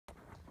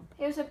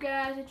Hey, what's up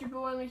guys, it's your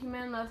boy Mickey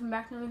Man Love and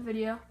back to another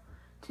video.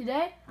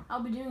 Today,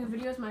 I'll be doing a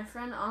video with my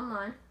friend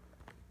online.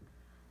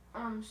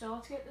 So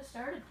let's get this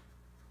started.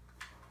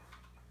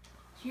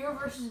 Hero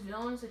versus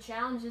villains, the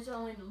challenge is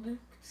only to Luke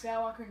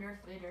Skywalker and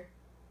Darth Vader.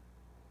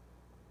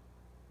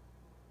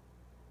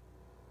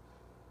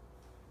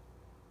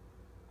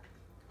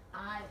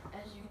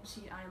 As you can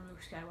see, I am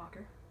Luke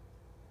Skywalker.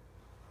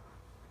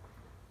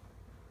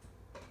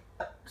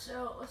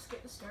 So let's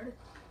get this started.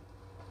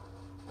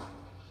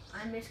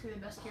 I'm basically the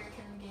best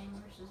character in the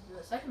game versus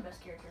the second best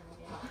character in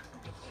the game.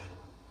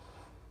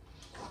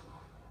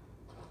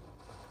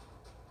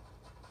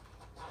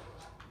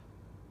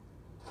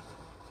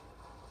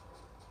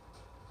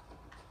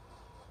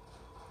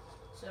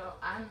 So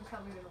I'm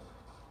probably gonna win.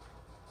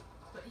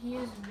 But he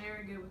is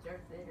very good with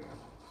Darth Vader.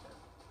 So.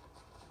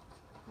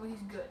 Well,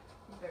 he's good.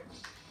 He's better than me.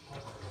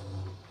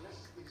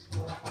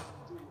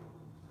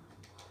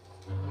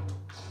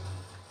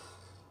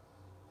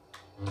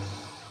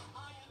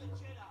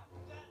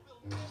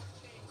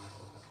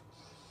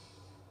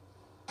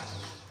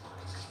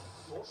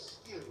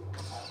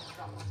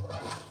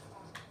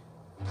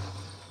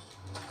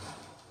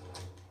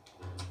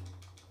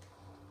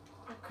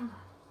 Oh, come on.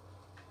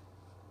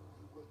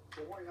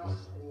 Join us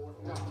or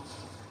not.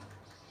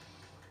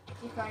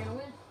 You're probably gonna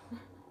win.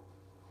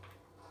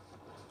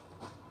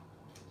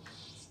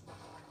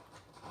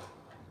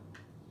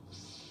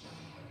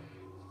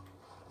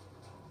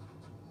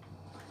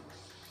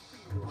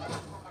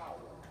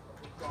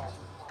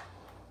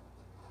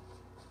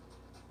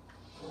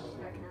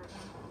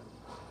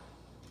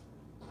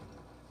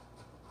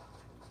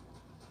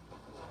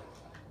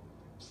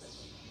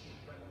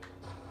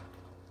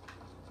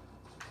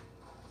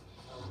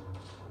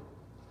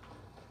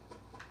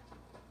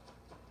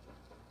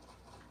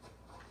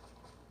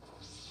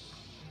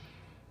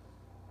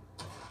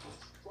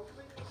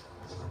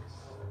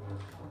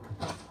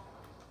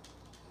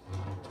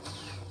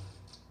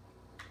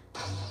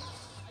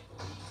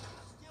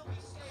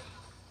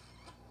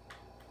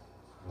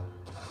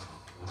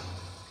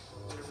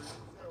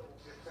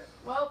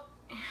 Well,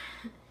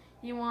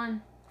 he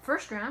won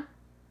first round.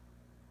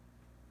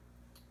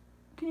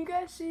 Can you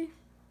guys see?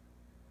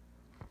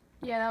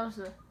 Yeah, that was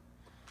the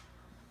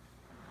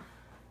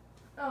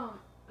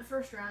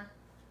first round.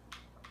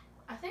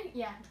 I think,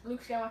 yeah,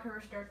 Luke Skywalker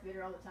versus Darth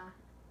Vader all the time.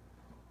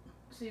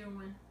 See who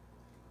win.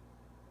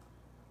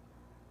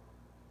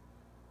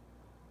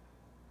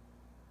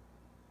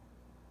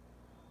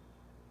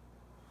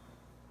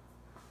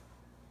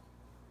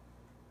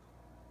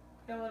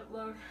 Gotta let it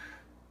load.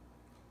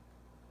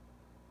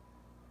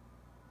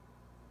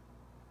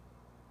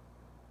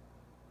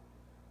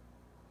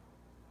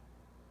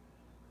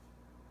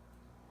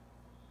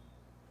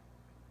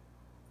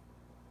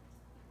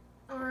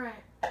 Alright.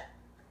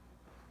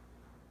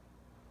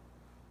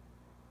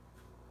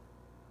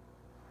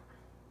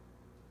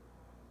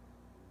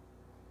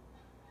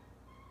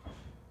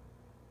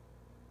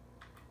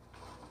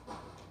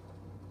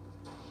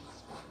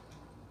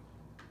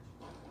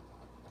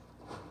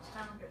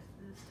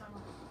 This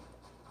tunnel.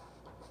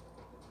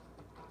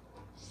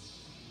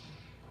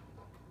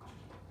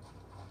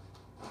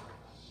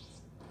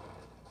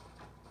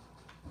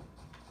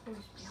 Oh,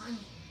 he's behind me.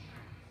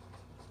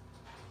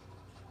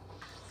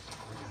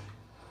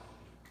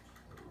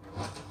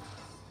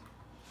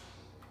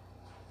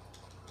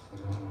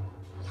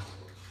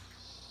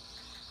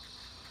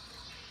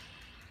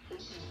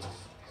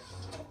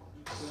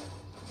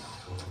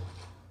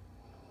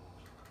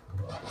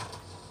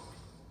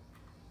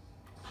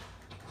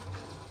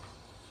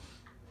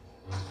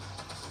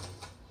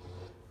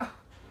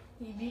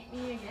 He beat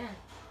me again,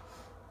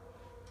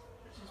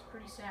 which is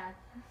pretty sad.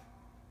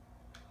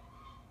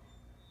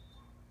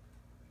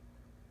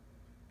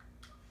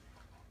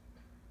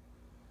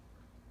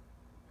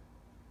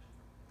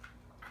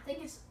 I think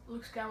it's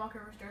Luke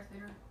Skywalker versus Darth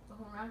Vader the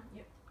whole round.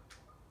 Yep.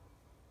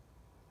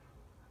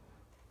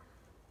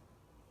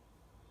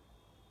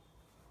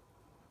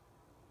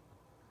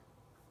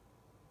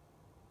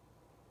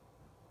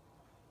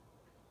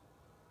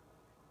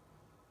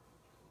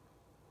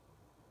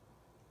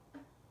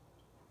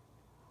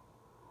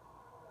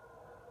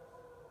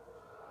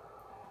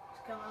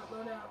 Come out,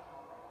 load out.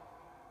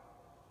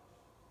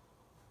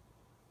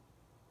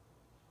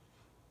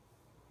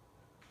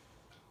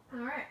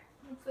 Alright,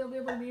 hopefully I'll be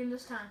able to beat him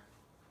this time.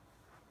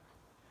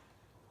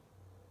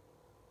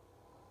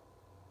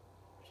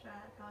 Which I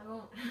probably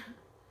won't,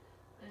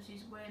 because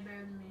he's way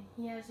better than me.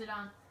 He has it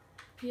on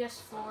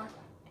PS4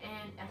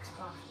 and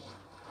Xbox One.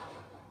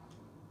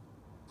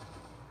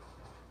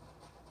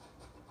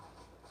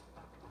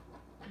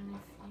 And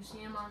if you see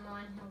him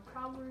online, he'll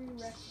probably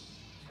wreck you.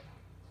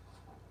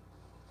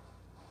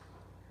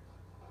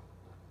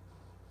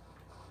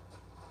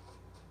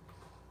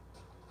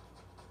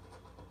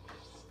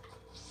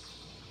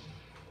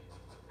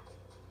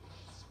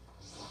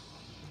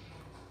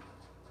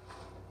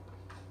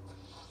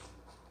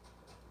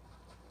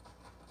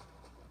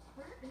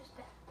 Is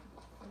that?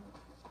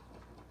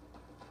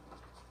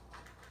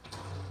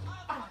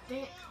 Oh,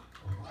 damn.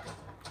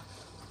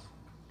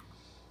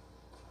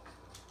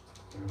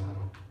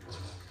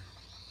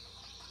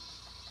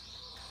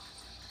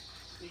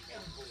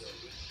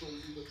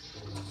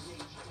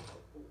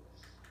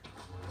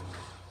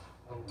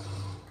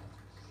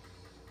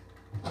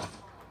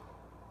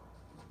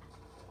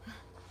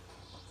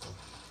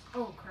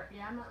 Oh crap!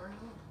 Yeah, I'm not running.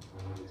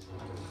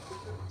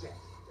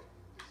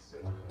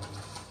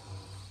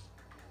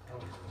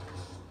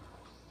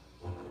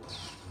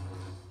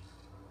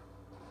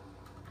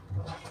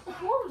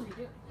 What was he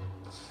doing?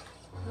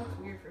 It looks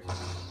weird for a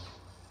second.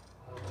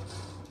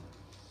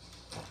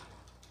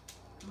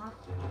 Come on.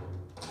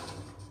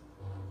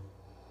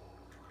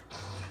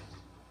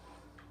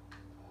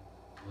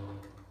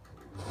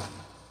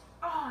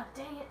 Oh,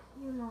 dang it.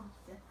 You know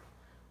it's dead.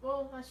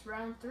 Well, that's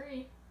round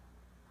 3.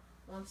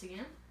 Once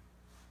again.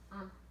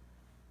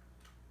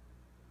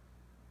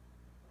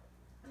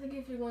 I think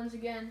if he wins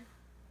again,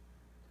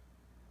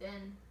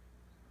 then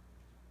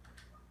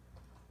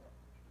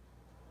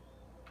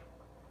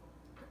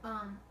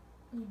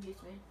he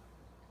beats me.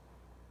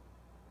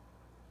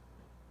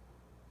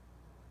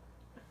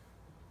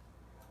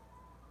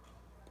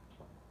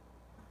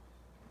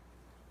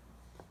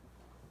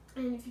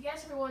 And if you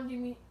guys ever want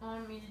me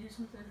to do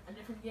something, a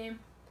different game,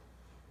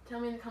 tell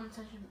me in the comment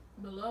section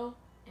below.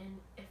 And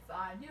if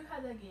I do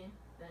have that game,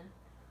 then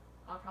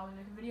I'll probably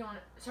make a video on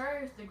it.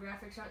 Sorry if the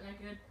graphics aren't that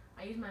good.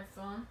 I use my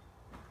phone,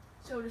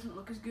 so it doesn't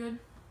look as good.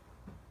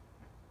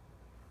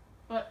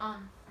 But I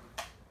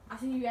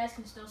think you guys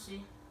can still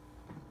see.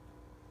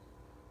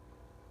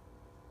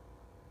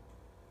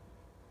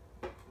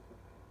 I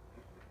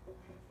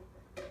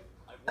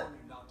warn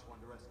you not to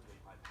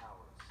underestimate my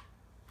powers.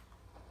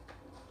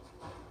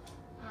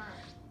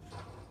 Alright.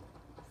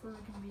 Hopefully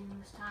we can beat him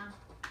this time.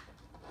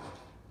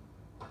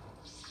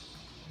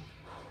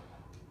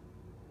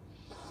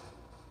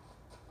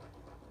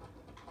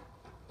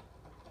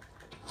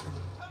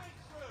 Coming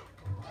through!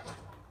 I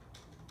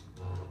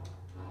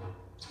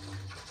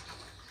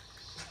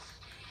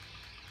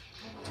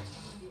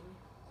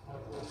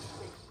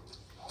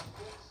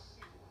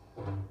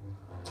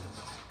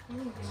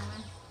think we can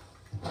win.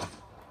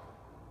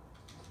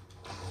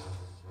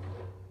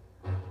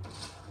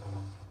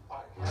 I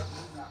have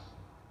you now.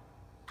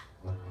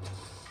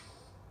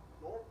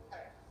 Your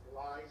path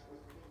lies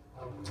with me.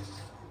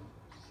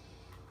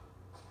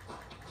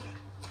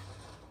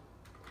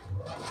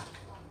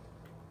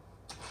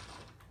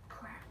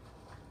 Crap.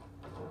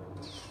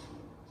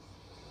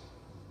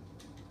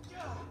 You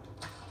are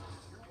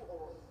a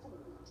fool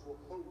to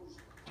oppose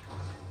me.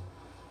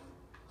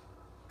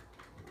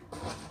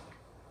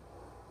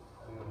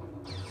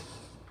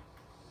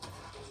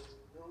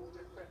 No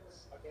defense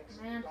against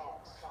Man. the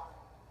dark side.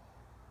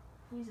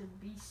 He's a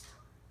beast.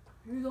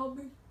 He's a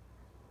beast.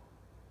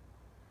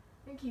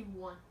 I think he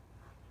won.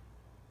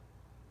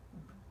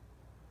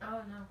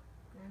 Oh no.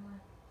 Never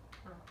mind.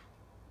 Oh.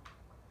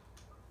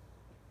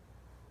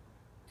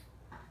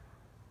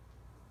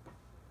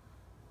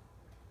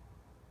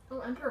 Oh,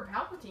 Emperor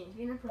Palpatine.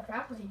 Being Emperor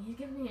Palpatine, he's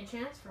giving me a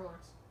chance for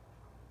once.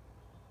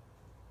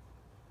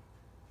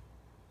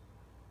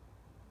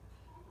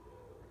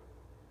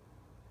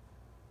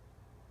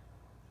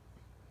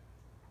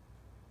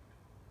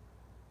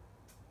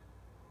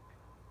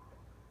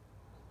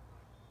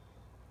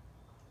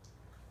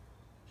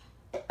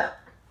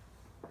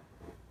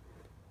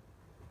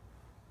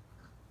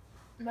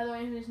 By the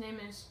way, his name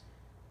is,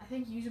 I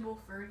think, Usable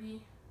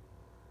Fergie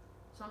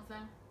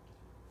something.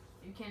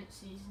 You can't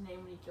see his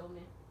name when he killed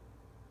me.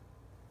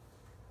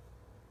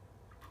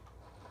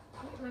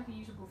 I think it might be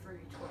Usable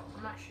Fergie 12.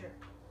 I'm not sure.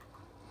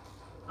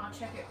 I'll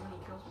check it when he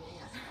kills me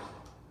again.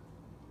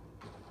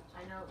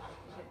 I know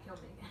he's gonna kill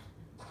me again.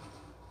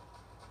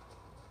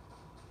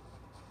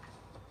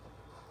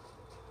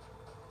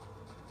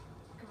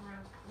 Come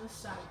around this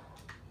side.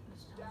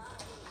 This time.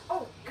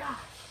 Oh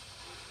gosh!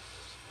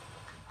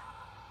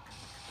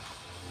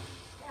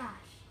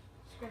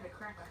 Scared the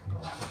crap out of me.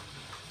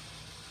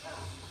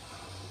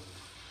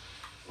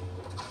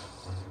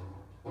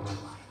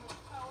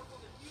 Powerful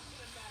than you can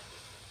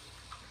imagine.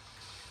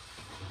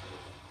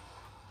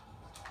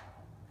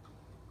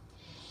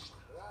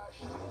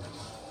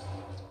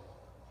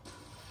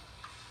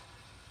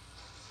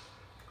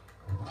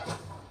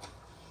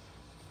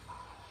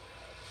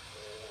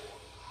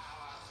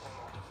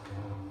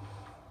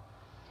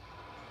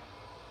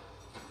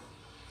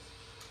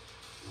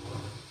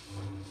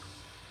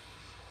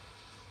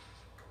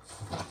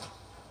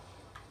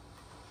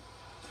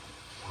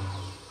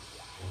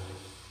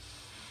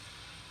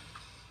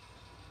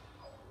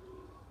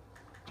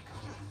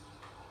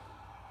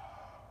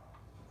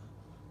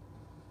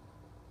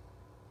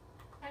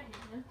 I hate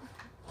him.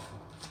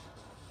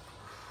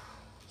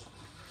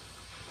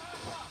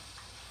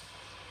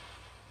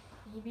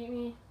 He beat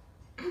me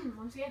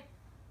once again.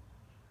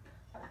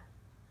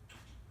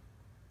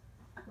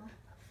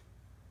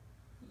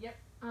 Yep.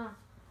 That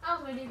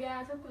was my video,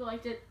 guys. Hope you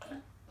liked it.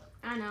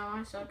 I know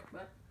I suck,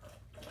 but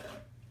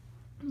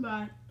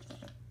bye.